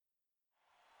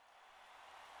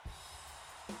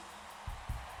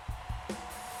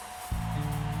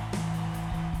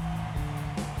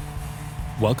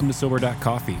Welcome to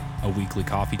Sober.Coffee, a weekly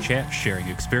coffee chat sharing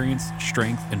experience,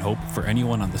 strength, and hope for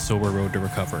anyone on the sober road to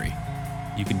recovery.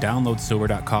 You can download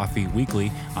Sober.Coffee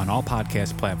weekly on all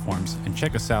podcast platforms and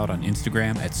check us out on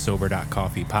Instagram at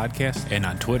Sober.Coffee Podcast and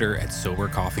on Twitter at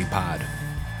SoberCoffeePod.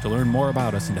 To learn more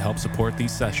about us and to help support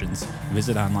these sessions,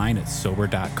 visit online at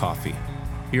Sober.Coffee.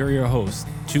 Here are your hosts,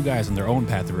 two guys on their own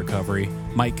path to recovery,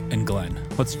 Mike and Glenn.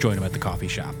 Let's join them at the coffee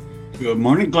shop. Good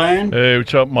morning, Glenn. Hey,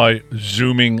 what's up, my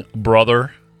Zooming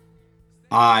brother?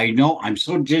 I know. I'm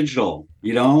so digital,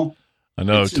 you know? I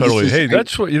know, totally. Hey,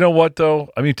 that's what, you know what, though?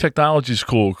 I mean, technology's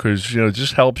cool because, it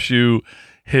just helps you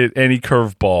hit any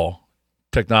curveball.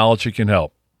 Technology can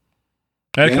help.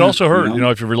 And it can also hurt.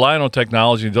 If you're relying on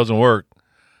technology and it doesn't work,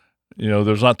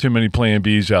 there's not too many plan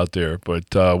Bs out there.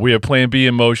 But we have plan B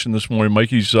in motion this morning.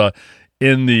 Mikey's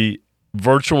in the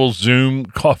virtual Zoom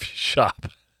coffee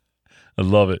shop. I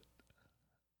love it.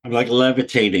 I'm like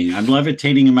levitating. I'm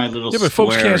levitating in my little but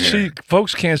folks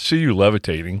can't see you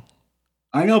levitating.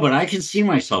 I know, but I can see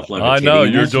myself levitating. I know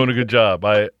you're doing a good job.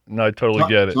 I totally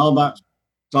get it. It's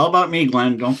all about me,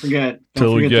 Glenn. Don't forget.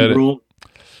 Totally get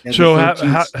it. So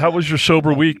how was your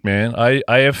sober week, man?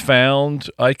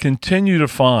 I continue to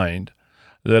find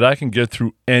that I can get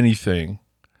through anything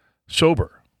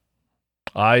sober.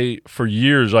 For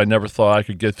years, I never thought I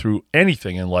could get through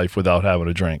anything in life without having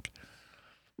a drink.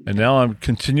 And now I'm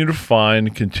continue to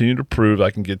prove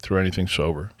I can get through anything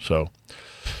sober. So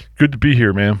good to be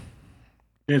here, man.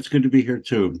 It's good to be here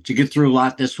too. Did you get through a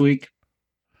lot this week?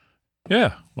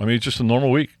 Yeah. I mean, it's just a normal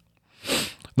week.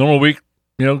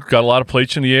 Got a lot of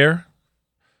plates in the air.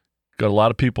 Got a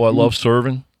lot of people I love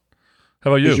serving.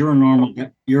 How about you? You're a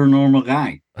normal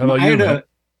guy. How about you? I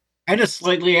had a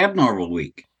slightly abnormal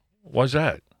week. Why's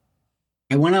that?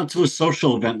 I went out to a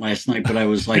social event last night, but I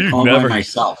was like all by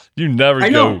myself. You never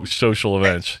go social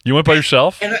events. You went by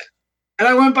yourself? And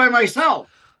I went by myself.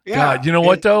 Yeah. God, you know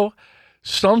what though?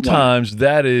 Sometimes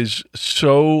that is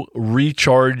so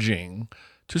recharging.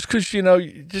 Just because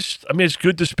it's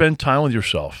good to spend time with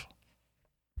yourself.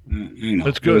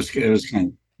 That's good. It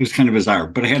was kind of bizarre,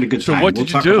 but I had a good time. So what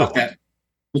did you do?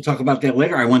 We'll talk about that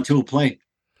later. I went to a play.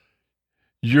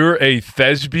 You're a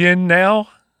thespian now?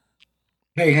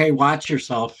 Hey, watch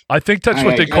yourself. I think that's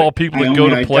what they call people that go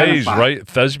to plays, right?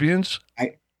 Thespians?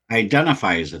 I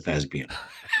identify as a thespian.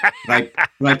 but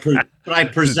I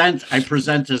present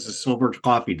as a sober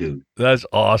coffee dude. That's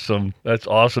awesome.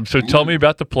 So tell me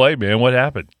about the play, man. What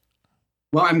happened?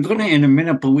 Well, I'm going to in a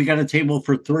minute, but we got a table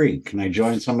for 3. Can I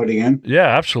join somebody in? Yeah,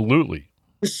 absolutely.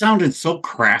 This sounded so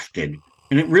crafted,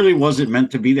 and it really wasn't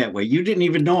meant to be that way. You didn't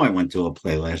even know I went to a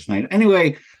play last night.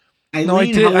 Anyway,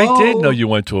 Eileen, I did know you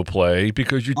went to a play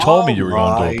because you told me you were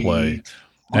going to a play.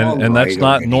 And that's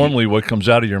not normally what comes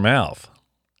out of your mouth.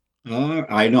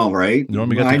 I know, right? You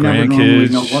normally got the I grandkids. Never normally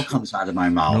know what comes out of my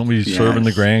mouth. Normally serving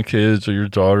the grandkids or your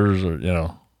daughters or,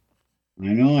 I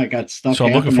know, I got stuff. So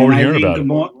I'm looking forward to hearing about it.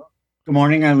 Good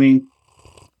morning, Eileen.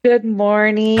 Good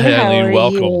morning. Hey, Eileen, how are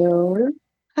welcome. You?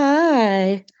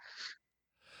 Hi.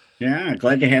 Yeah,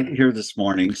 glad to have you here this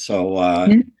morning. So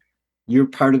you're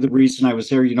part of the reason I was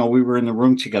there. We were in the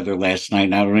room together last night,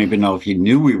 and I don't even know if you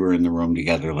knew we were in the room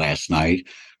together last night,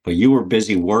 but you were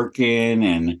busy working,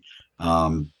 and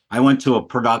I went to a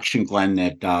production, Glenn,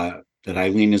 that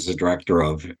Eileen is the director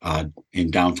of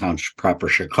in downtown proper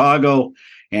Chicago.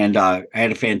 And I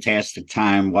had a fantastic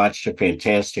time, watched a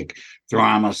fantastic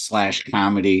drama /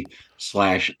 comedy /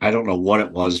 I don't know what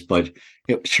it was, but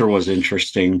it sure was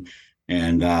interesting.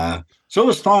 And so it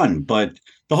was fun. But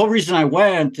the whole reason I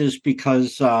went is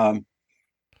because, we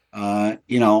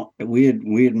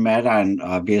had met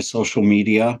on via social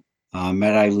media,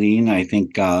 met Eileen. I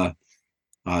think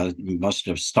must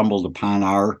have stumbled upon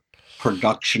our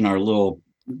production, our little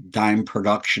dime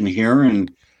production here, and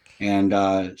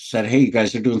said, hey, you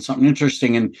guys are doing something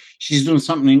interesting. And she's doing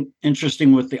something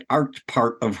interesting with the art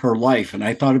part of her life. And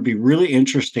I thought it'd be really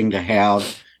interesting to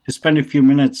spend a few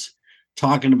minutes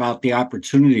talking about the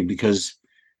opportunity, because,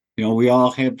 we all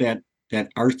have that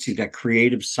artsy, that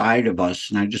creative side of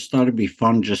us. And I just thought it'd be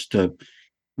fun just to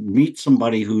meet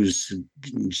somebody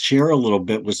share a little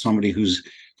bit with somebody who's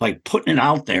like putting it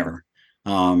out there,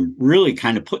 really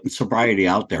kind of putting sobriety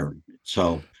out there.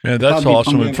 So yeah, that's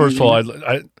awesome. And first of all,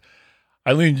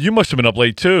 Eileen, you must have been up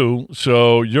late too.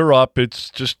 So you're up. It's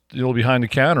just behind the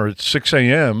counter. It's 6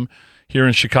 a.m. here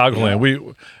in Chicagoland.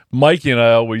 Yeah. Mikey and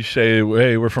I always say,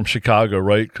 "Hey, we're from Chicago,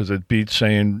 right?" Because it beats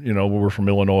saying we're from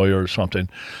Illinois or something.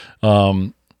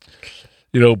 But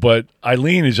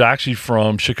Eileen is actually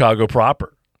from Chicago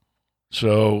proper.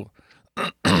 So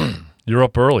you're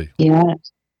up early. Yeah.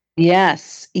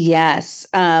 Yes, yes.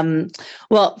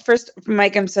 Well, first,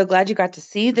 Mike, I'm so glad you got to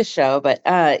see the show. But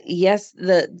yes,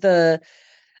 the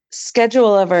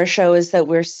schedule of our show is that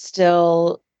we're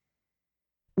still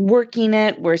working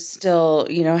it. We're still,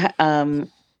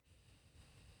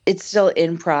 it's still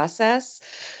in process.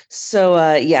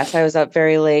 So yes, I was up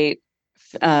very late,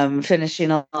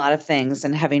 finishing a lot of things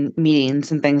and having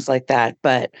meetings and things like that.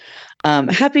 But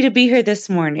happy to be here this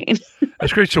morning.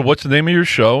 That's great. So what's the name of your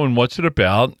show and what's it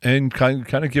about? And kind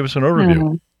of give us an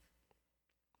overview.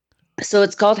 So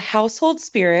it's called Household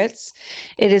Spirits.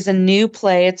 It is a new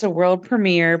play. It's a world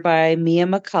premiere by Mia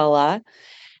McCullough,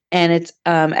 and it's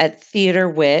at Theater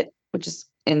Wit, which is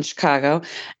in Chicago.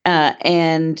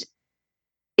 And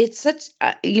it's such,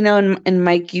 and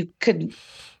Mike, you could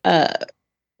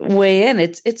weigh in.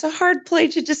 It's a hard play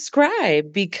to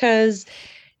describe because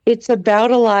it's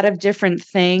about a lot of different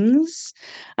things.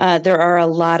 There are a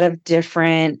lot of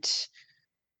different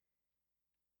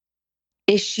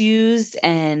issues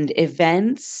and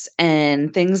events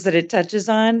and things that it touches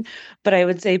on. But I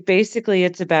would say basically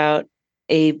it's about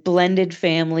a blended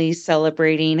family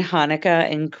celebrating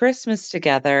Hanukkah and Christmas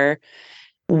together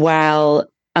while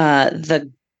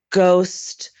the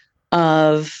ghost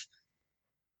of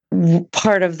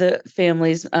part of the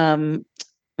family's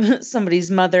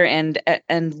somebody's mother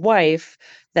and wife,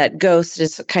 that ghost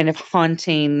is kind of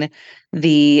haunting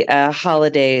the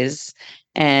holidays,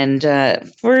 and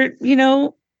for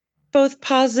both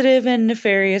positive and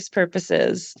nefarious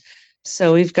purposes.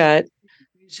 So we've got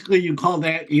basically you call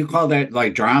that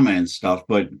like drama and stuff,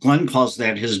 but Glenn calls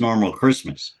that his normal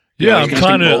Christmas. Yeah,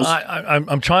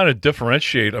 I'm trying to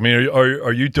differentiate. I mean,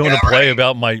 are you doing a play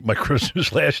about my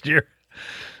Christmas last year?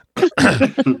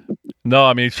 No,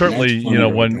 I mean certainly,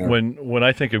 when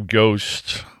I think of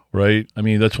ghosts, right? I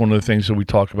mean that's one of the things that we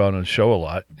talk about on the show a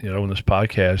lot, in this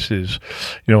podcast is,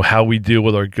 how we deal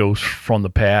with our ghosts from the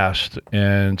past,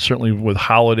 and certainly with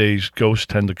holidays, ghosts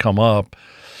tend to come up.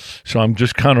 So I'm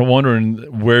just kind of wondering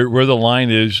where the line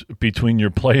is between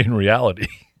your play and reality.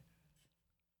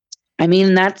 I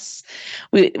mean,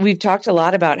 we've talked a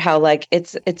lot about how like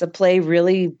it's a play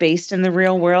really based in the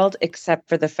real world, except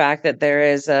for the fact that there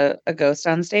is a ghost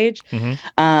on stage.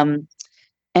 Mm-hmm.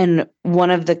 And one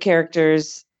of the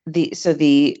characters,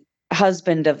 the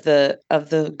husband of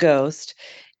the ghost,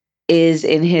 is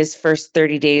in his first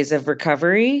 30 days of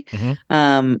recovery,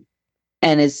 mm-hmm.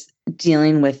 And is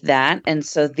dealing with that. And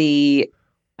so the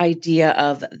idea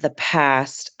of the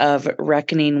past, of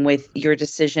reckoning with your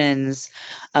decisions,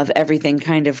 of everything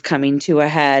kind of coming to a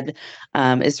head,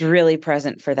 is really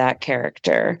present for that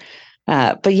character.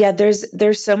 But yeah,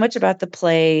 there's so much about the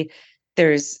play.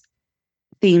 There's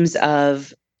themes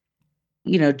of,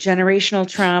 generational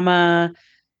trauma,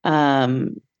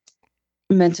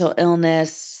 mental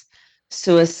illness,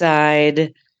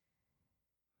 suicide.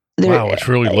 Wow, it's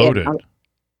really loaded.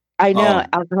 I know,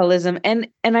 alcoholism, and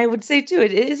I would say too,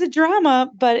 it is a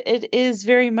drama, but it is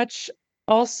very much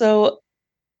also,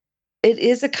 it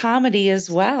is a comedy as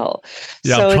well.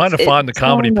 Yeah, so I'm trying to find the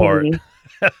comedy part.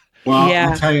 Well,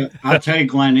 yeah. I'll tell you,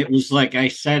 Glenn. It was like I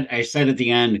said at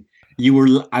the end.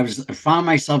 I found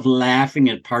myself laughing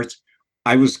at parts.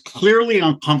 I was clearly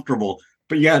uncomfortable,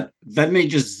 but yet then they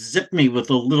just zipped me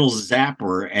with a little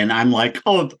zapper, and I'm like,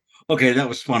 oh. Okay, that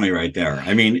was funny right there.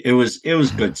 I mean, it was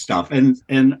good stuff.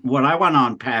 And what I want to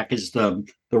unpack is the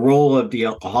role of the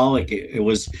alcoholic. It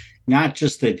was not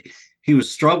just that he was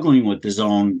struggling with his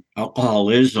own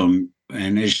alcoholism,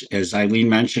 and as Eileen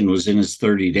mentioned, was in his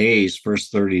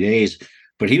first 30 days,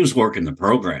 but he was working the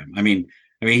program. I mean,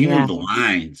 he knew the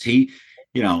lines. He,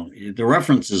 the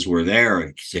references were there.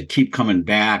 He said, keep coming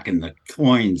back, and the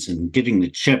coins, and getting the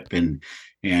chip, and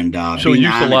so he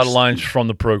used a lot of lines from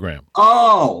the program.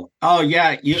 Oh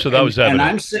yeah. So that was evident. And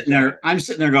I'm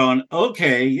sitting there going,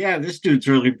 okay, yeah, this dude's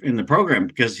really in the program,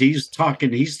 because he's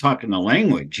talking the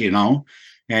language,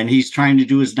 and he's trying to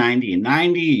do his 90 and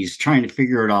 90. He's trying to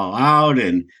figure it all out,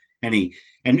 and the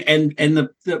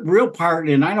real part,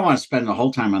 and I don't want to spend the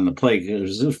whole time on the play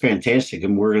because it was fantastic,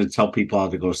 and we're going to tell people how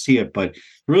to go see it. But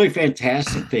the really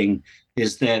fantastic thing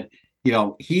is that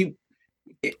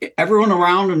everyone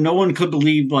around him, no one could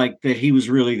believe like that he was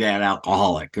really that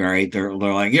alcoholic, right? They're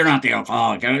like, you're not the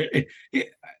alcoholic.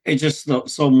 It just so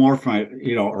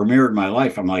morphed or mirrored my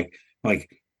life. I'm like,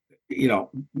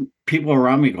 people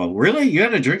around me go, really? You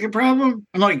had a drinking problem?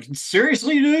 I'm like,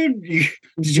 seriously, dude?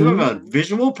 Did you have a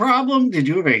visual problem? Did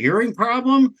you have a hearing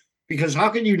problem? Because how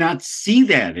can you not see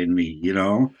that in me,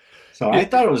 So I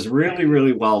thought it was really,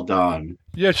 really well done.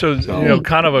 Yeah, so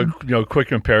kind of a quick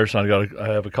comparison.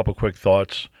 I have a couple quick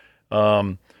thoughts.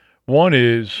 One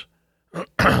is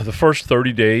the first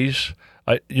 30 days.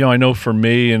 I know for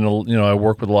me, and I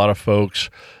work with a lot of folks.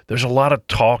 There's a lot of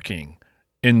talking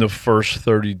in the first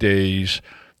 30 days,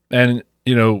 and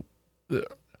a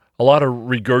lot of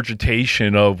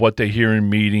regurgitation of what they hear in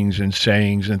meetings and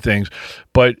sayings and things.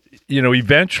 But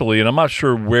eventually, and I'm not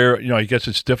sure where. I guess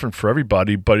it's different for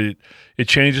everybody, but it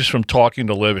changes from talking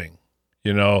to living.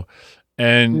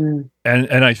 And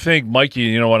I think,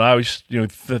 Mikey, when I always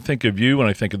think of you when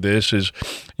I think of this is,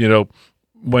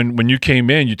 when you came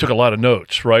in, you took a lot of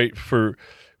notes, right? For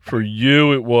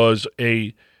you, it was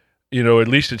at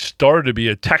least it started to be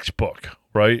a textbook,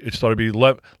 right? It started to be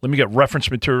let me get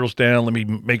reference materials down, let me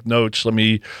make notes, let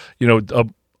me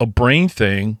a brain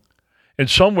thing. And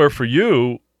somewhere for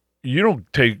you, you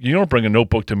don't bring a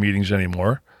notebook to meetings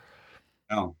anymore.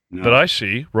 No. That I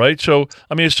see, right? So,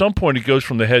 I mean, at some point, it goes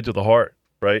from the head to the heart,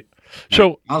 right?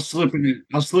 So I'll slip in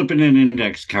an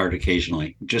index card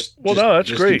occasionally.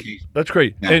 That's great. That's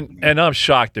great. Yeah. And I'm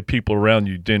shocked that people around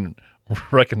you didn't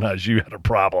recognize you had a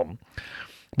problem.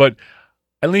 But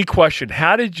Eileen, question: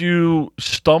 how did you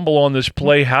stumble on this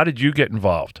play? How did you get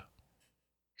involved?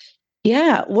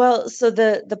 Yeah, well, so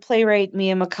the playwright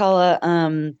Mia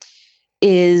McCullough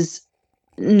is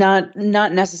not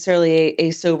necessarily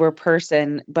a sober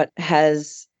person, but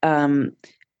has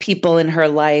people in her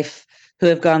life who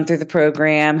have gone through the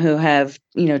program, who have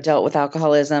dealt with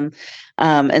alcoholism,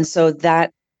 and so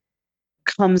that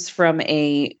comes from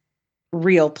a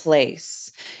real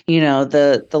place.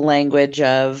 The language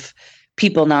of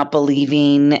people not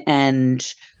believing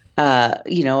and of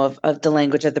the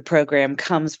language of the program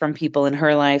comes from people in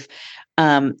her life.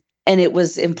 And it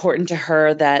was important to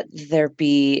her that there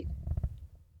be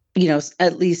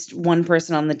at least one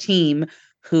person on the team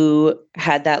who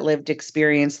had that lived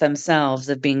experience themselves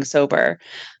of being sober.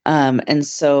 And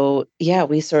so, yeah,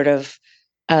 we sort of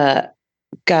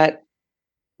got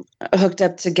hooked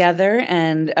up together,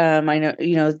 and I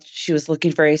know she was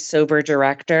looking for a sober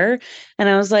director, and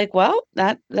I was like, well,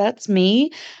 that's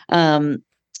me. And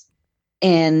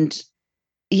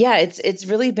yeah, it's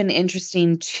really been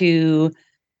interesting to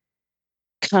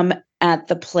come at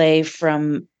the play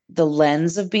from the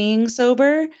lens of being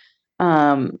sober,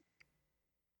 and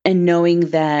knowing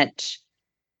that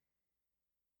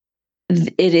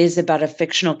it is about a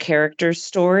fictional character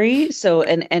story. So,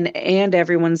 and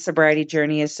everyone's sobriety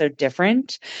journey is so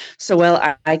different. So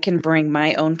while I can bring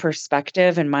my own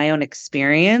perspective and my own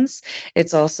experience,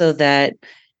 it's also that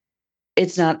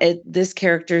this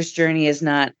character's journey is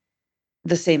not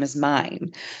the same as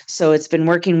mine. So it's been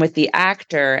working with the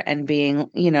actor and being,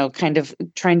 kind of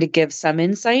trying to give some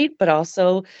insight, but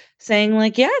also saying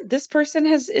like, yeah, this person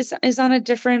is on a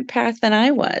different path than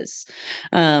I was.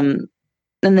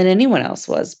 And than anyone else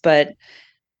was. But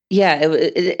yeah,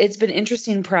 it's been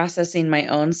interesting processing my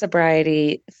own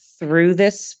sobriety through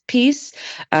this piece.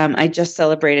 I just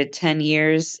celebrated 10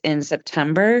 years in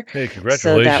September. Hey,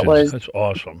 congratulations. That's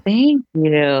awesome. Thank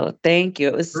you. Thank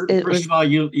you. First of all,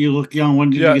 you look young. When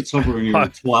did you get sober? When you were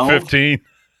 12? 15.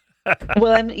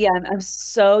 Well, I'm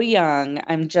so young.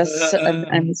 I'm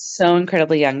so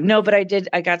incredibly young. No, but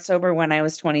I got sober when I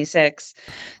was 26.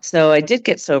 So I did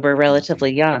get sober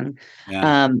relatively young.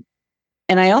 Yeah.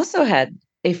 And I also had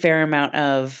a fair amount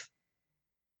of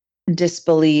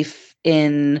disbelief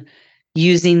in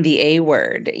using the A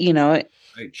word. Right,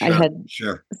 sure, I had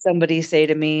somebody say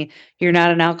to me, "You're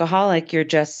not an alcoholic. You're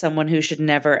just someone who should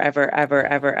never, ever, ever,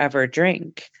 ever, ever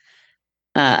drink."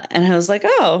 And I was like,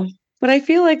 "Oh, but I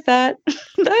feel like that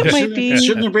might be."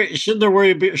 Shouldn't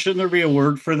there be a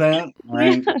word for that?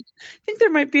 Right. Yeah, I think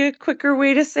there might be a quicker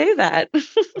way to say that.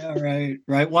 Yeah,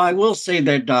 right. Well, I will say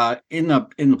that in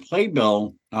the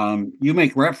playbill, you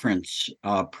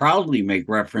proudly make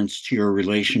reference to your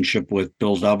relationship with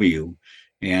Bill W.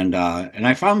 And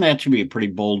I found that to be a pretty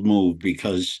bold move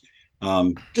because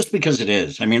just because it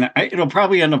is. I mean, it'll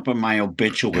probably end up in my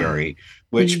obituary,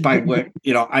 which by what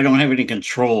I don't have any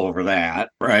control over that,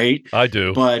 right? I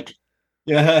do, but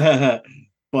yeah.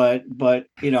 But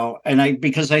and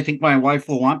because I think my wife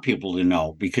will want people to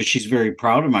know because she's very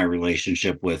proud of my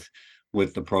relationship with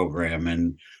the program.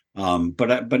 And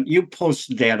but you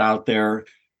posted that out there.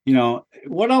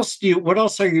 Where else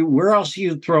are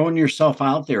you throwing yourself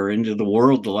out there into the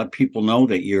world to let people know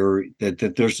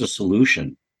that there's a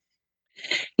solution?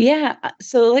 Yeah.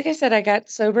 So like I said, I got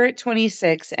sober at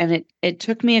 26, and it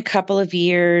took me a couple of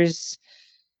years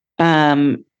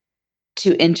to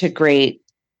integrate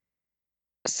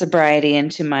sobriety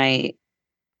into my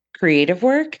creative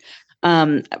work.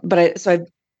 But I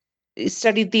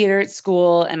studied theater at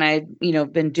school, and I,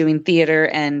 been doing theater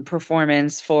and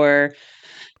performance for,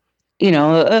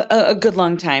 a good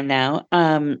long time now.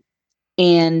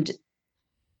 And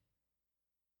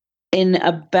in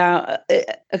about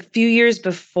a few years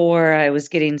before I was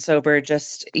getting sober,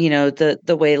 just,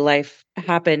 the way life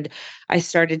happened, I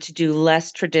started to do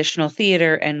less traditional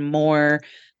theater and more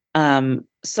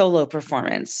solo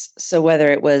performance. So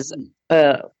whether it was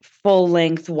a full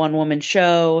length one woman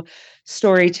show,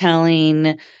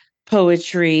 storytelling,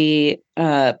 poetry,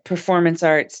 performance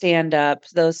art, stand up,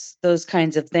 those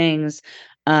kinds of things.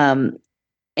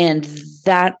 And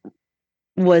that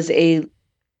was a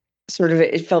sort of,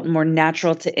 it felt more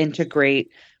natural to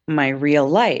integrate my real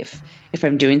life. If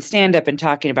I'm doing stand up and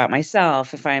talking about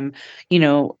myself, if I'm,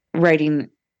 writing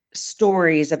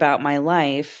stories about my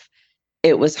life,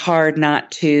 it was hard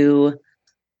not to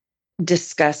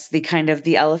discuss the kind of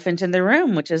the elephant in the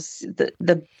room, which is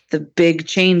the big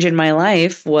change in my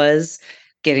life was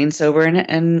getting sober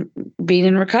and being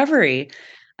in recovery.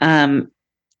 And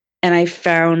I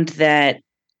found that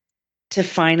to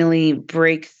finally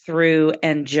break through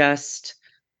and just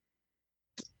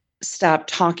stop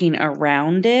talking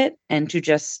around it and to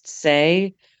just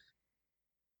say,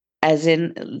 as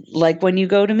in, like when you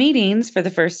go to meetings for the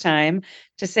first time,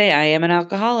 to say, I am an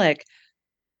alcoholic.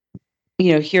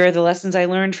 Here are the lessons I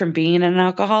learned from being an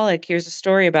alcoholic. Here's a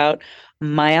story about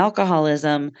my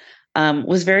alcoholism,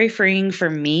 was very freeing for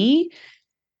me.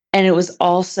 And it was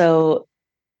also,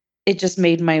 it just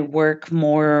made my work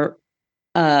more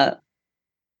uh,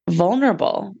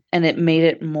 vulnerable, and it made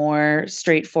it more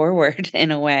straightforward in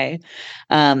a way.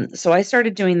 So I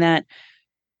started doing that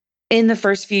in the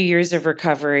first few years of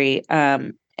recovery.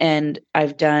 And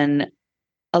I've done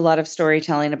a lot of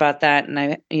storytelling about that. And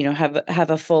I,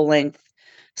 have a full length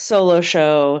solo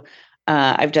show.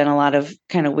 I've done a lot of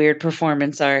kind of weird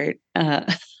performance art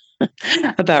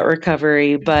about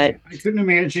recovery, but I couldn't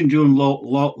imagine doing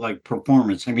low like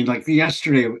performance. I mean, like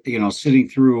yesterday, sitting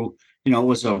through, it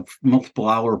was a multiple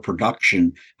hour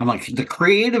production. I'm like, the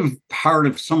creative part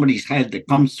of somebody's head that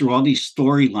comes through all these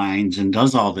storylines and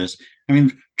does all this. I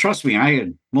mean, trust me, I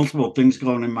had multiple things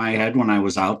going in my head when I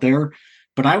was out there.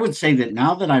 But I would say that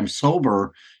now that I'm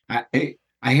sober, I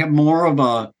have more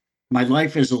of my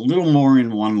life is a little more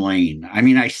in one lane. I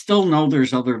mean, I still know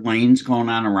there's other lanes going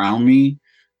on around me,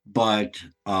 but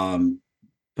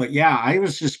yeah, I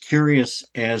was just curious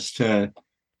as to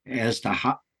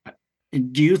how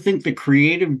do you think the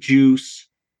creative juice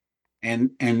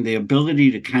and the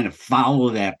ability to kind of follow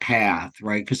that path,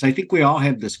 right? Because I think we all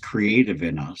have this creative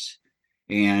in us,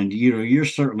 and you're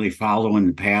certainly following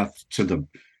the path to the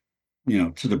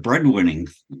breadwinning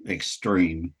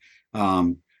extreme.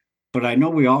 But I know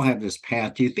we all have this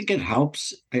path. Do you think it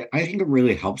helps? I think it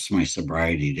really helps my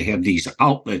sobriety to have these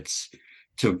outlets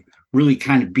to really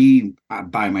kind of be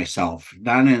by myself,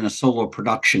 not in a solo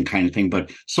production kind of thing,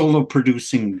 but solo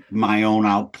producing my own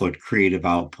output, creative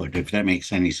output, if that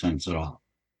makes any sense at all.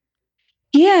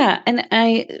 yeah. And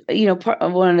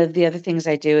one of the other things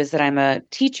I do is that I'm a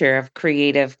teacher of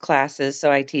creative classes.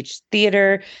 So I teach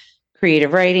theater,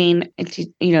 creative writing,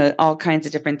 all kinds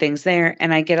of different things there.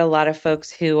 And I get a lot of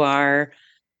folks who are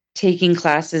taking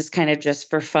classes kind of just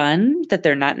for fun, that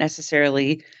they're not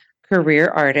necessarily career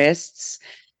artists.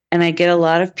 And I get a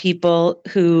lot of people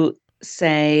who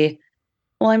say,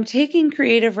 well, I'm taking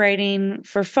creative writing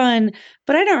for fun,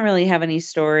 but I don't really have any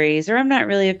stories, or I'm not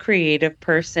really a creative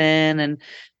person. And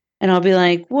I'll be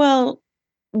like, well,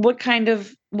 what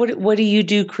do you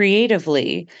do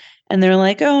creatively? And they're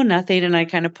like, oh, nothing. And I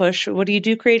kind of push, what do you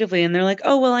do creatively? And they're like,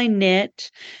 oh, well, I knit,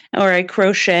 or I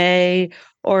crochet,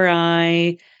 or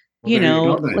I, Well, there you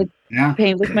go then. like Yeah.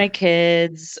 paint with my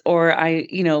kids, or I,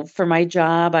 for my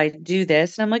job, I do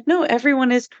this. And I'm like, no,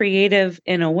 everyone is creative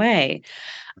in a way.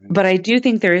 But I do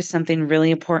think there is something really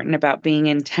important about being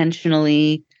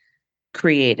intentionally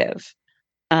creative.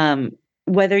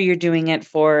 Whether you're doing it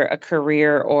for a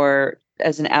career or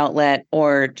as an outlet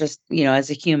or just, as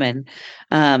a human.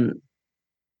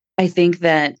 I think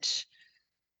that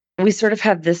we sort of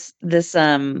have this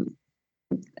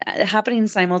happening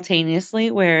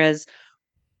simultaneously, whereas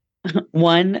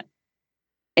one,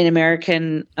 in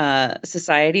American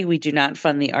society, we do not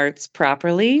fund the arts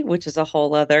properly, which is a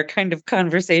whole other kind of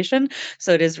conversation.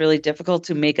 So it is really difficult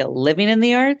to make a living in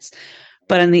the arts.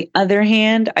 But on the other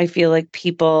hand, I feel like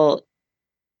people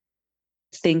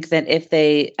think that if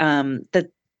they that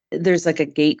there's like a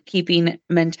gatekeeping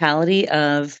mentality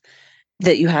of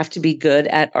that you have to be good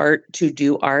at art to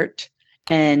do art,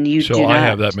 and you so do I not.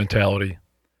 have that mentality.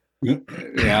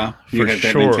 Yeah, you for have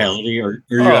that sure. mentality, or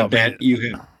you have that.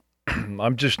 You have.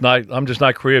 I'm just not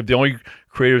creative. The only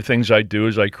creative things I do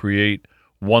is I create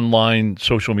one-line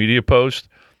social media posts,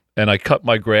 and I cut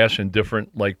my grass in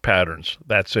different like patterns.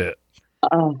 That's it.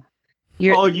 Oh,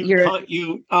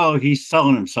 He's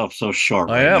selling himself so short.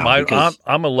 I am.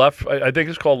 I'm a left. I think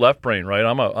it's called left brain, right?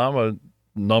 I'm a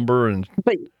number and.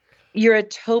 But you're a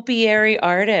topiary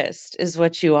artist, is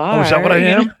what you are. Oh, is that what I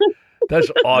am?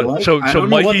 That's odd. I don't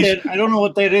know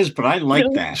what that is, but I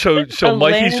like that. So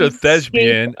Mikey's a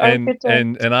thespian and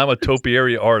I'm a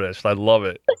topiary artist. I love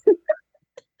it.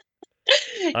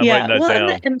 I'm writing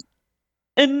that down.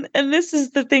 And this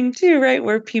is the thing too, right?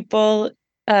 Where people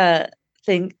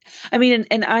think, I mean,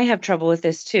 and I have trouble with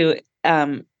this too.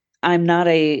 I'm not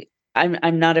a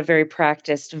very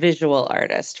practiced visual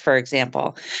artist, for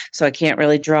example. So I can't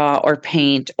really draw or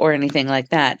paint or anything like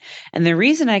that. And the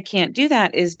reason I can't do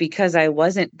that is because I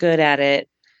wasn't good at it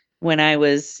when I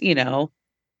was,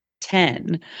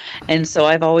 10. And so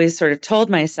I've always sort of told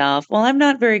myself, well, I'm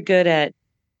not very good at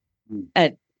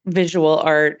visual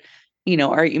art,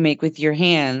 art you make with your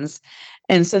hands.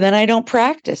 And so then I don't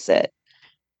practice it.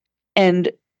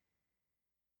 And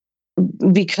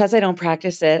because I don't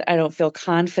practice it, I don't feel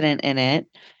confident in it.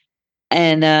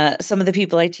 And some of the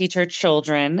people I teach are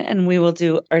children, and we will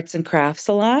do arts and crafts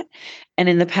a lot. And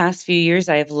in the past few years,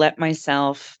 I have let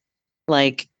myself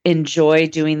enjoy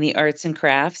doing the arts and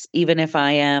crafts, even if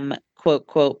I am quote,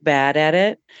 quote, bad at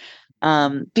it,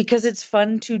 because it's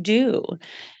fun to do.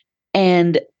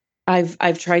 And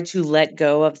I've tried to let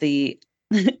go of the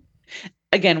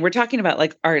again, we're talking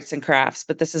about arts and crafts,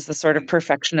 but this is the sort of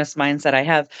perfectionist mindset I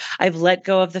have. I've let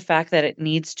go of the fact that it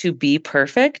needs to be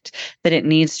perfect, that it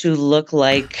needs to look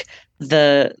like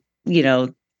the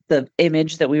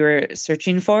image that we were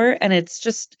searching for. And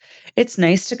it's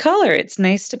nice to color. It's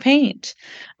nice to paint.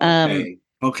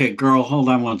 Okay, girl, hold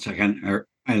on one second.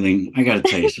 Eileen, I got to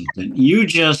tell you something. You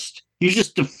just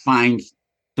defined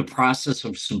the process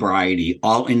of sobriety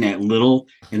all in that little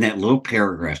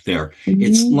paragraph there. Mm-hmm.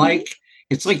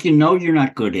 It's like you're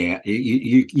not good at it.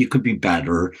 You could be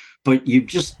better, but you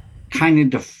just kind of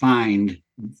defined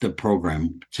the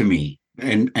program to me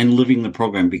and living the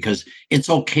program, because it's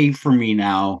okay for me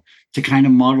now to kind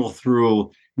of muddle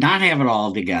through, not have it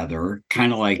all together,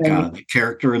 kind of like the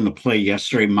character in the play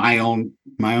yesterday, my own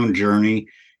journey.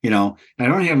 I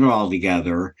don't have it all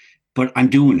together, but I'm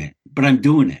doing it.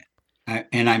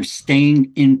 And I'm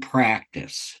staying in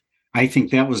practice. I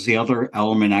think that was the other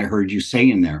element I heard you say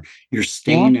in there. You're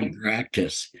staying in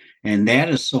practice. And that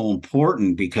is so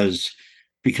important because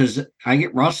I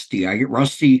get rusty. I get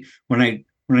rusty when I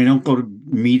don't go to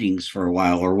meetings for a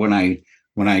while, or when I'm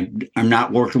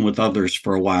not working with others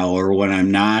for a while, or when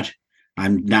I'm not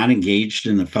engaged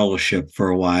in the fellowship for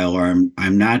a while, or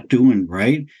I'm not doing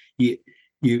right.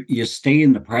 You stay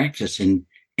in the practice, and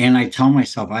I tell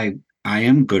myself I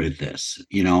am good at this.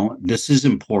 This is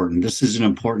important. This is an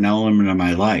important element of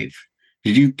my life.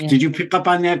 Did you pick up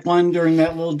on that, Glenn, during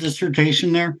that little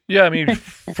dissertation there? Yeah, I mean,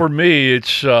 for me,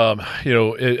 it's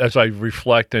as I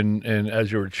reflect and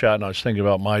as you were chatting, I was thinking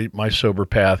about my sober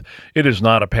path. It is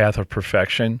not a path of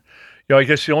perfection. I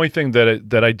guess the only thing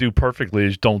that I do perfectly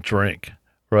is don't drink,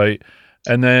 right?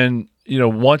 And then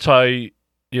once I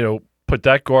put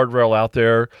that guardrail out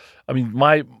there, I mean,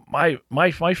 my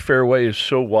fairway is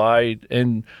so wide,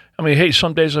 and I mean, hey,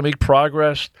 some days I make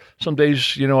progress. Some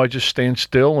days, I just stand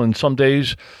still, and some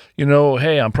days,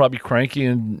 hey, I'm probably cranky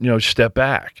and step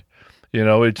back.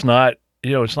 It's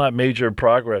not major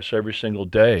progress every single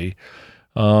day.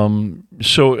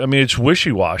 So I mean, it's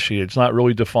wishy-washy. It's not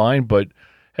really defined, but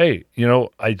hey,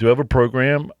 I do have a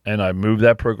program, and I move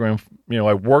that program.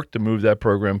 I work to move that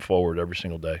program forward every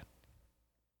single day.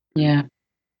 Yeah.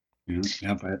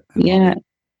 Yeah.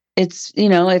 It's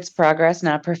it's progress,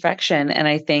 not perfection. And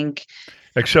I think,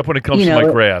 except when it comes to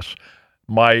my grass,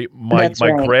 my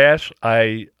right. grass,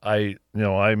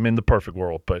 I'm in the perfect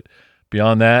world, but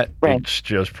beyond that, It's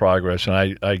just progress.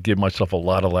 And I give myself a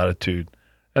lot of latitude.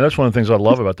 And that's one of the things I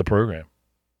love about the program.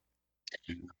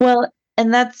 Well,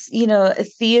 and that's,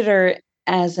 theater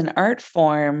as an art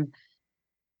form,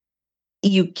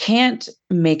 you can't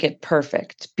make it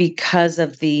perfect because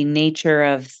of the nature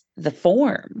of the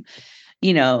form.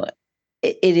 It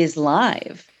is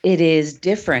live. It is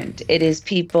different. It is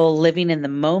people living in the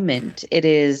moment. It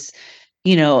is,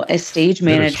 a stage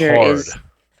manager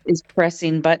is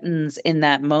pressing buttons in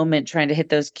that moment, trying to hit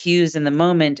those cues in the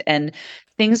moment, and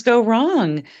things go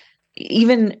wrong.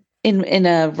 Even in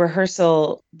a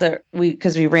rehearsal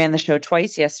because we ran the show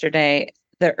twice yesterday,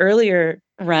 the earlier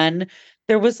run,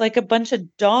 there was a bunch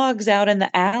of dogs out in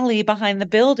the alley behind the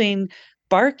building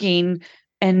barking,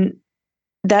 and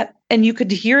you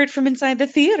could hear it from inside the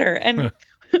theater. And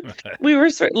we were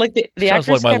sort of the sounds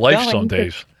actors like my life going. Some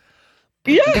days.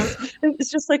 Yes.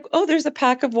 It's just there's a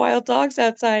pack of wild dogs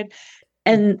outside.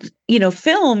 And,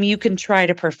 film, you can try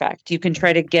to perfect. You can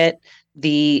try to get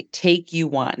the take you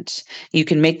want. You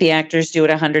can make the actors do it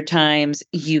 100 times.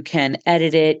 You can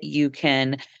edit it. You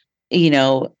can,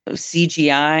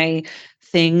 CGI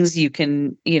things. You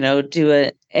can, do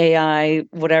a AI,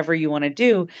 whatever you want to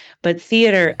do. But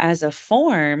theater as a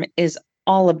form is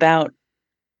all about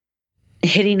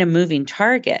hitting a moving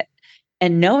target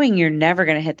and knowing you're never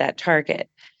going to hit that target.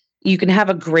 You can have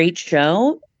a great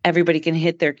show, everybody can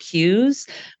hit their cues,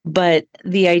 but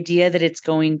the idea that it's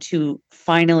going to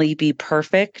finally be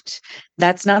perfect,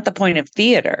 that's not the point of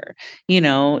theater.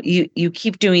 You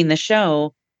keep doing the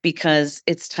show because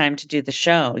it's time to do the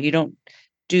show. You don't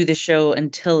do the show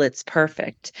until it's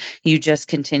perfect. You just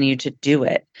continue to do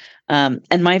it.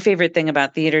 And my favorite thing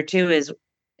about theater too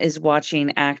is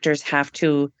watching actors have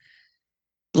to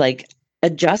like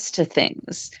adjust to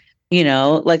things.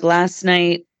 Like last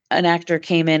night, an actor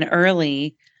came in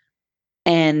early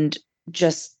and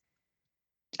just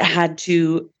had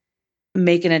to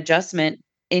make an adjustment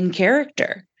in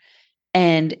character.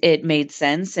 And it made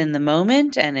sense in the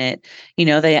moment, and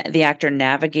the actor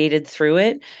navigated through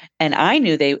it. And I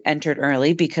knew they entered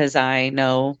early because I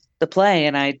know the play,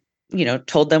 and I,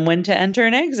 told them when to enter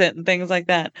and exit and things like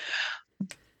that.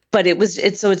 But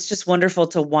it's just wonderful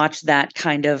to watch that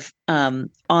kind of on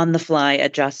the fly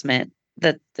adjustment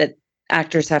that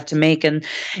actors have to make, and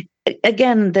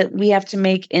again that we have to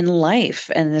make in life,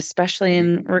 and especially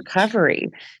in recovery,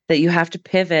 that you have to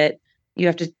pivot, you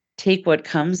have to take what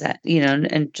comes at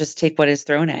and just take what is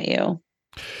thrown at you.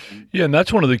 Yeah, and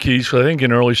that's one of the keys. So I think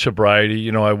in early sobriety,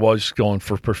 I was going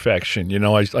for perfection.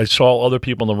 I saw other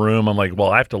people in the room. I'm like, well,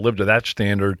 I have to live to that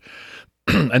standard.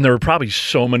 And there were probably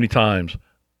so many times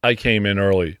I came in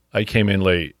early, I came in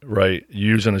late, right?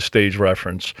 Using a stage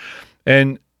reference.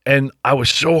 And I was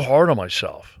so hard on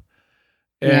myself.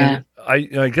 And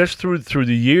I guess through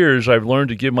the years, I've learned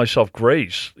to give myself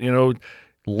grace,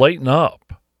 lighten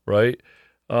up, right?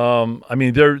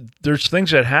 There's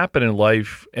things that happen in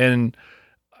life, and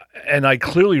I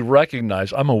clearly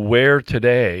recognize, I'm aware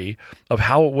today of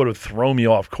how it would have thrown me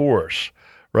off course,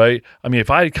 right? If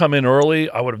I had come in early,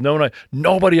 I would have known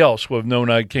nobody else would have known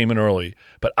I came in early,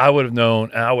 but I would have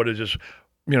known, and I would have just,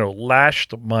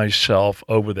 lashed myself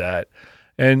over that.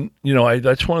 And,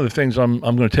 that's one of the things I'm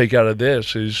going to take out of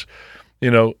this is,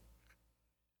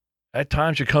 at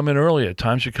times you come in early, at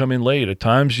times you come in late, at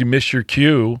times you miss your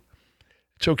cue.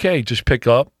 It's okay. Just pick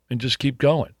up and just keep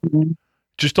going. Mm-hmm.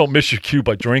 Just don't miss your cue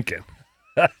by drinking.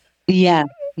 Yeah.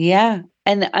 Yeah.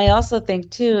 And I also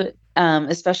think too,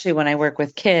 especially when I work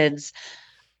with kids,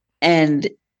 and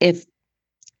if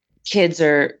kids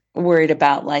are worried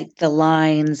about like the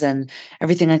lines and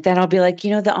everything like that, I'll be like,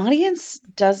 the audience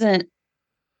doesn't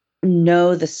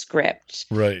know the script.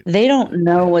 Right. They don't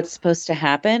know what's supposed to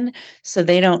happen. So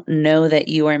they don't know that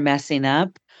you are messing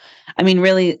up.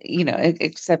 Really,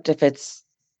 except if it's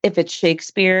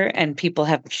Shakespeare and people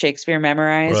have Shakespeare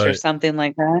memorized, right, or something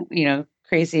like that,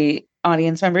 crazy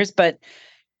audience members, but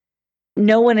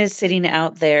no one is sitting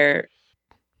out there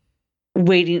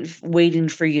waiting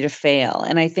for you to fail.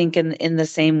 And I think in the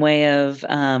same way of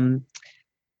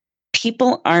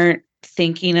people aren't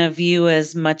thinking of you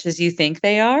as much as you think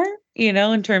they are,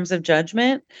 in terms of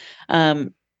judgment.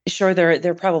 Sure,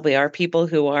 there probably are people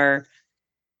who are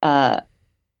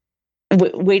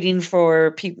waiting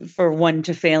for one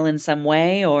to fail in some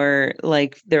way, or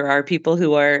like there are people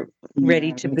who are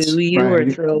ready to boo you, right,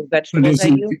 or throw vegetables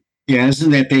at you. Yeah,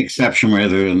 isn't that the exception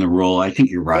rather than the rule? I think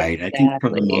you're right. Exactly. I think for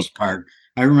the most part,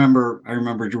 I remember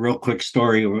a real quick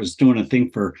story. I was doing a thing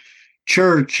for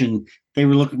church, and they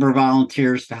were looking for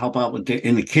volunteers to help out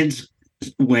in the kids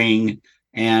wing,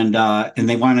 and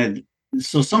they wanted.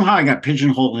 So somehow I got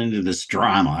pigeonholed into this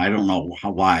drama. I don't know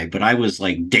why, but I was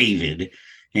like David,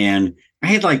 and I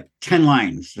had like 10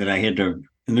 lines that I had to.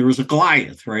 And there was a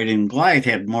Goliath, right? And Goliath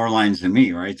had more lines than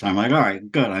me, right? So I'm like, all right,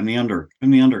 good. I'm the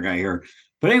under guy here.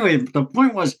 But anyway, the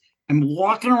point was, I'm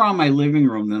walking around my living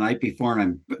room the night before, and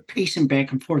I'm pacing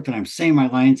back and forth, and I'm saying my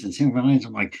lines.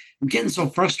 I'm like, I'm getting so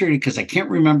frustrated because I can't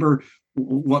remember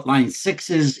what line 6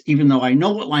 is, even though I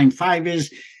know what line 5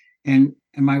 is. And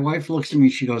my wife looks at me,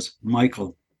 she goes,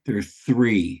 Michael, there are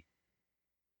 3.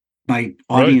 My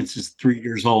audience is 3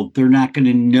 years old. They're not going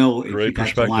to know if you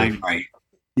got the line right,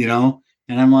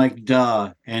 And I'm like,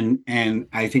 duh. And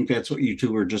I think that's what you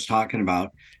two were just talking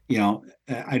about.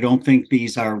 I don't think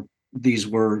these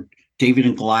were David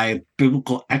and Goliath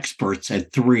biblical experts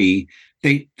at 3.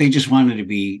 They just wanted to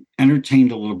be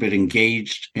entertained a little bit,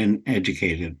 engaged and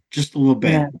educated just a little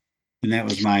bit. Yeah. And that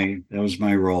was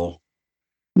my role.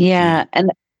 Yeah.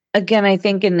 And again, I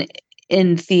think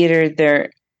in theater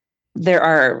there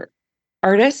are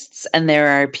artists, and there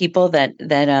are people that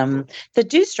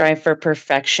do strive for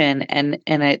perfection, and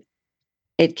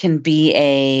it can be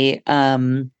a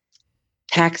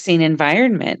taxing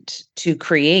environment to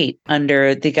create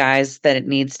under the guise that it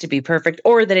needs to be perfect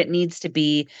or that it needs to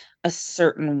be a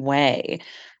certain way.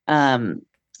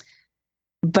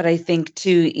 But I think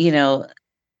too,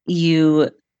 you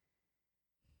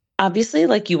obviously,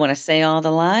 like, you want to say all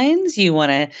the lines, you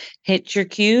want to hit your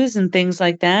cues and things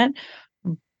like that.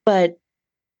 But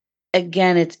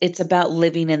again, it's about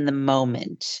living in the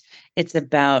moment. It's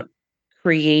about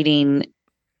creating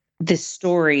this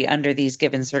story under these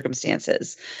given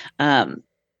circumstances.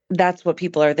 That's what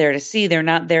people are there to see. They're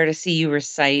not there to see you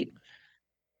recite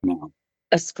No.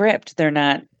 a script. They're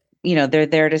not, they're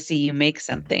there to see you make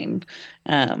something.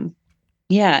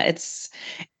 Yeah, it's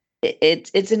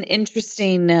an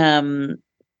interesting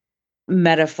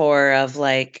metaphor of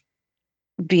like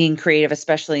being creative,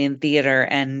 especially in theater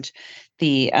and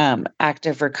the act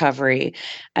of recovery.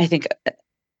 I think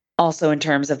also in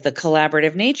terms of the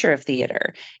collaborative nature of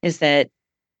theater is that,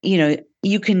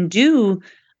 you can do,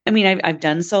 I mean, I've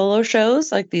done solo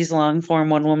shows, like these long form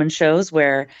one woman shows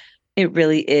where it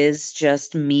really is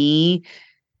just me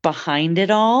behind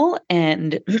it all.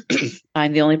 And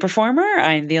I'm the only performer,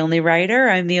 I'm the only writer,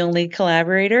 I'm the only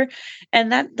collaborator.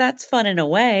 And that's fun in a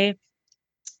way.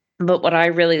 But what I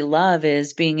really love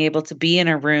is being able to be in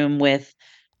a room with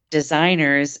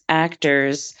designers,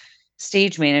 actors,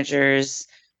 stage managers,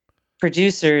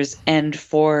 producers, and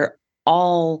for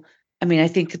all, I mean, I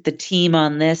think the team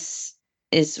on this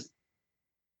is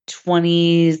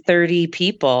 20, 30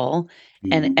 people,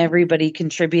 and everybody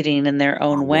contributing in their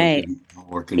own All way.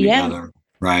 working Yeah, together.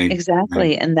 Right.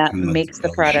 exactly. And that Good, makes the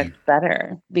really product good.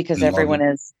 better because I love everyone it.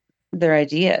 has their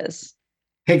ideas.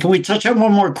 Hey, can we touch on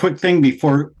one more quick thing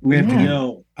before we have to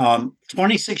Yeah. go?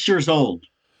 26 years old.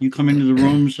 You come into the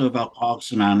rooms of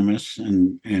Alcoholics Anonymous,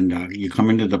 and you come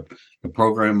into the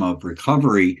program of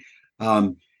recovery.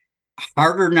 Um,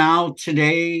 Harder now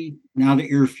today, now that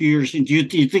you're a few years in, do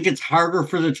you think it's harder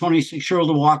for the 26-year-old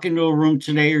to walk into a room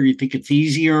today, or you think it's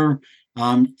easier?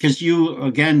 Because you,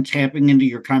 again, tapping into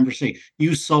your conversation,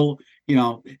 to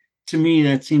me,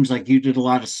 that seems like you did a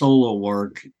lot of solo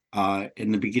work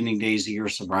in the beginning days of your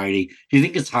sobriety. Do you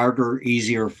think it's harder or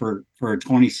easier for a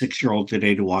 26-year-old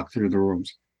today to walk through the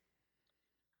rooms?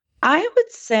 I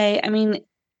would say, I mean,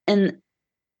 and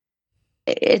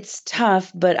it's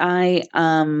tough, but I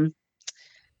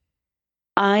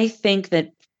think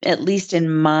that at least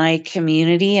in my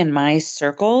community and my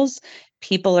circles,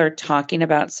 people are talking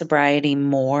about sobriety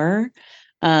more.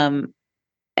 Um,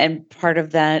 and part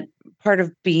of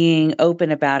being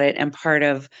open about it and part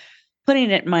of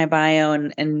putting it in my bio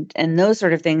and those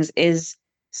sort of things is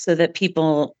so that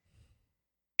people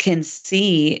can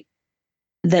see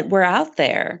that we're out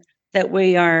there, that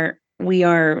we are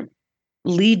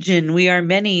legion, we are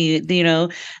many,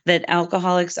 that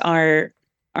alcoholics are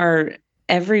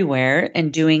everywhere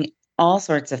and doing all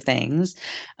sorts of things.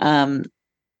 Um,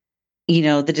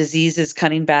 the disease is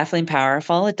cunning, baffling,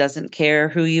 powerful. It doesn't care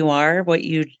who you are, what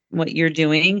you're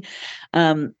doing.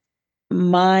 Um,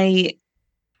 my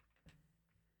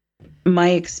my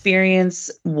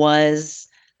experience was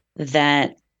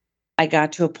that I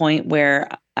got to a point where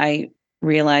I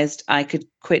realized I could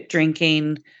quit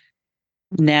drinking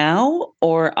now,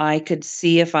 or I could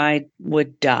see if I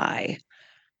would die.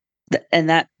 And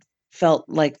that felt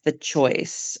like the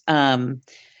choice. And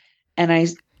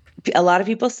a lot of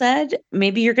people said,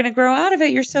 maybe you're going to grow out of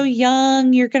it. You're so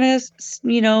young. You're going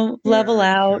to, level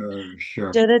out.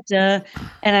 Sure. Da da da.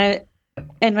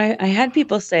 And I had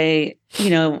people say,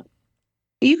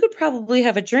 you could probably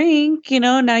have a drink.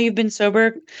 Now you've been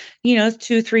sober,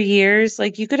 2, 3 years.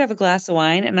 Like you could have a glass of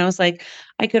wine. And I was like,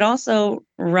 I could also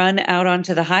run out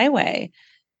onto the highway,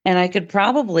 and I could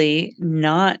probably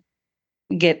not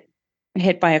get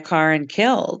hit by a car and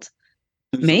killed.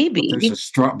 Maybe.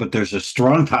 There's a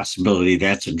strong possibility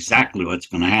that's exactly what's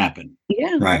going to happen.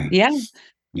 Yeah. Right. Yeah.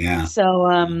 Yeah.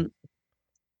 So,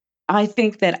 I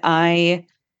think that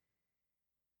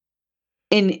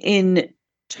in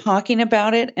talking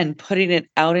about it and putting it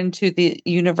out into the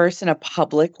universe in a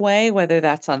public way, whether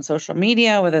that's on social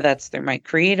media, whether that's through my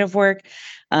creative work,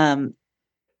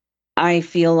 I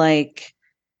feel like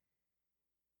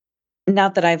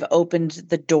not that I've opened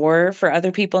the door for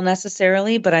other people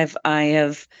necessarily, but I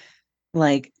have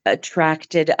like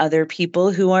attracted other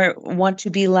people who want to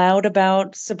be loud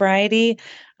about sobriety.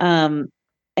 And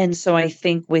so I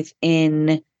think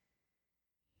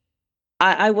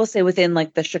I will say within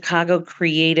like the Chicago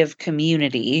creative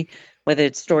community, whether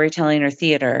it's storytelling or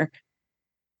theater,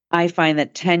 I find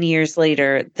that 10 years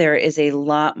later, there is a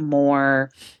lot more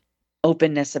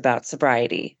openness about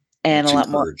sobriety and That's a lot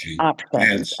more encouraging.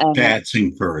 options. That's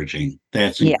encouraging.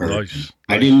 That's Yeah. encouraging. Nice.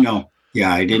 I didn't know.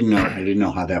 Yeah, I didn't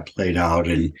know how that played out,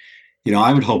 and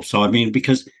I would hope so. I mean,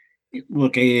 because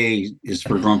look, AA is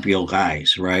for grumpy old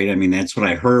guys, right? I mean, that's what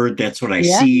I heard. That's what I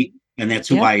Yeah. see, and that's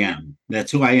who Yeah. I am.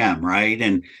 That's who I am, right?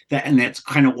 And that's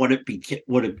kind of what it became.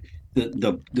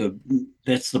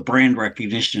 That's the brand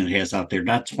recognition it has out there.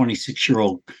 Not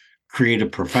 26-year-old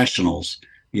creative professionals,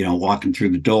 walking through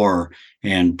the door,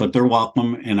 but they're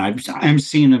welcome, and I'm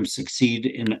seeing them succeed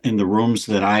in the rooms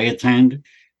that I attend.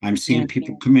 I'm seeing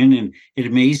people come in, and it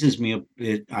amazes me.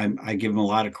 I give them a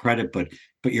lot of credit, but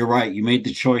you're right. You made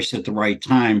the choice at the right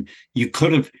time. You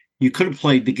could have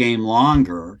played the game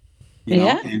longer,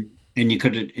 and you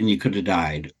could have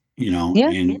died,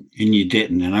 and you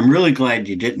didn't. And I'm really glad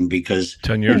you didn't, because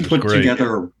 10 years is great.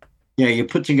 You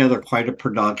put together quite a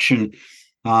production.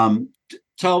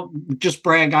 So just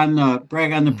brag on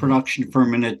the production for a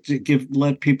minute to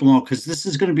let people know, because this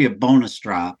is going to be a bonus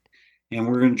drop, and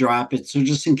we're going to drop it. So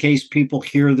just in case people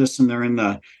hear this and they're in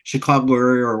the Chicago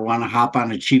area or want to hop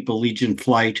on a cheap Allegiant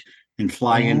flight and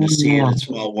fly in to see it, it's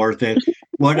well worth it.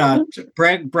 What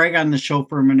brag on the show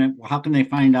for a minute. How can they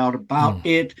find out about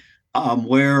it?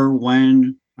 Where,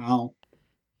 when, how?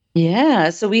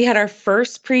 Yeah, so we had our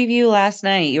first preview last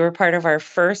night. You were part of our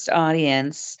first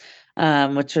audience,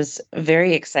 which was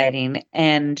very exciting.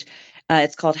 And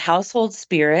it's called Household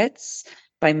Spirits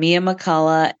by Mia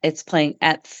McCullough. It's playing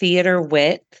at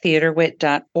theaterwit,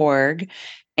 theaterwit.org.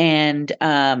 And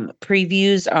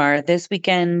previews are this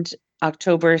weekend,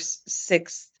 October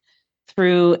 6th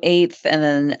through 8th. And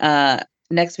then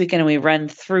next weekend we run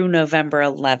through November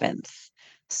 11th.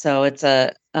 So it's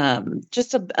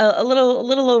just a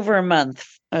little over a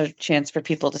month, a chance for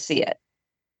people to see it.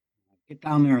 Get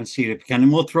down there and see it if you can,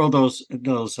 and we'll throw those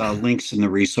links in the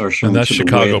resource room. And that's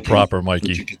Chicago proper,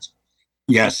 Mikey.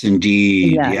 Yes,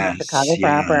 indeed. Yeah, yes, Chicago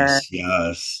proper.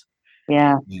 Yes.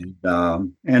 Yeah.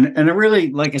 And I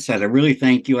really, like I said, I really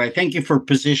thank you. I thank you for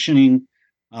positioning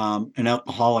an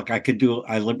alcoholic. I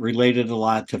related a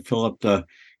lot to Philip, the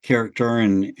character,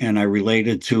 and I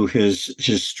related to his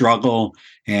struggle,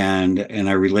 and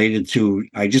I related to,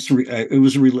 it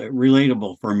was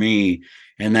relatable for me.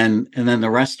 And then the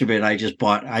rest of it, I just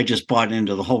bought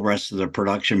into the whole rest of the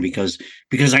production, because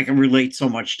I can relate so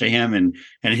much to him and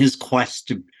his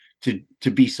quest to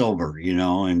be sober,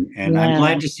 and I'm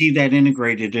glad to see that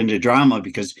integrated into drama,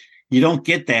 because you don't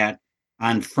get that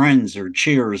on Friends or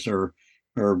Cheers or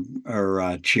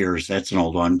Cheers. That's an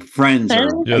old one. Friends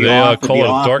or they call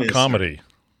it dark comedy.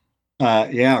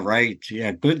 Yeah, right.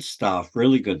 Yeah, good stuff.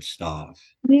 Really good stuff.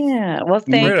 Yeah. Well,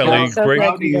 thank you. Eileen,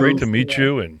 great to meet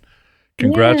you, and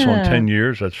congrats on 10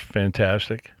 years. That's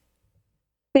fantastic.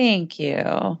 Thank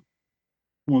you.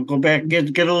 We'll go back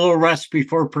and get a little rest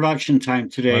before production time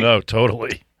today. I know,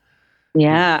 totally.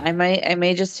 Yeah, I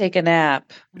may just take a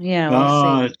nap. Yeah,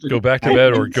 we'll see. Go back to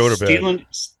bed or go to bed.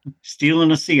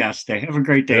 Stealing a siesta. Have a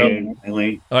great day,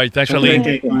 Eileen. All right, thanks, Eileen.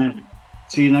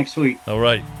 See you next week. All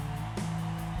right.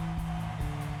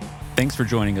 Thanks for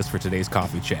joining us for today's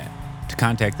coffee chat. To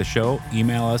contact the show,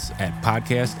 email us at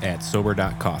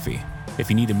podcast@sober.coffee. If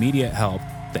you need immediate help,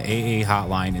 the AA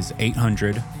hotline is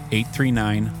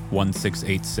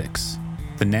 800-839-1686.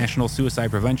 The National Suicide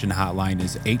Prevention Hotline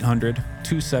is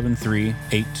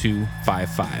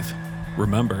 800-273-8255.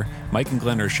 Remember, Mike and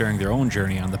Glenn are sharing their own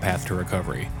journey on the path to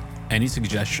recovery. Any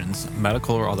suggestions,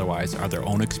 medical or otherwise, are their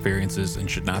own experiences and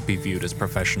should not be viewed as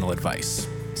professional advice.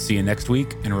 See you next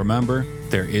week, and remember,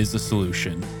 there is a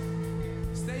solution.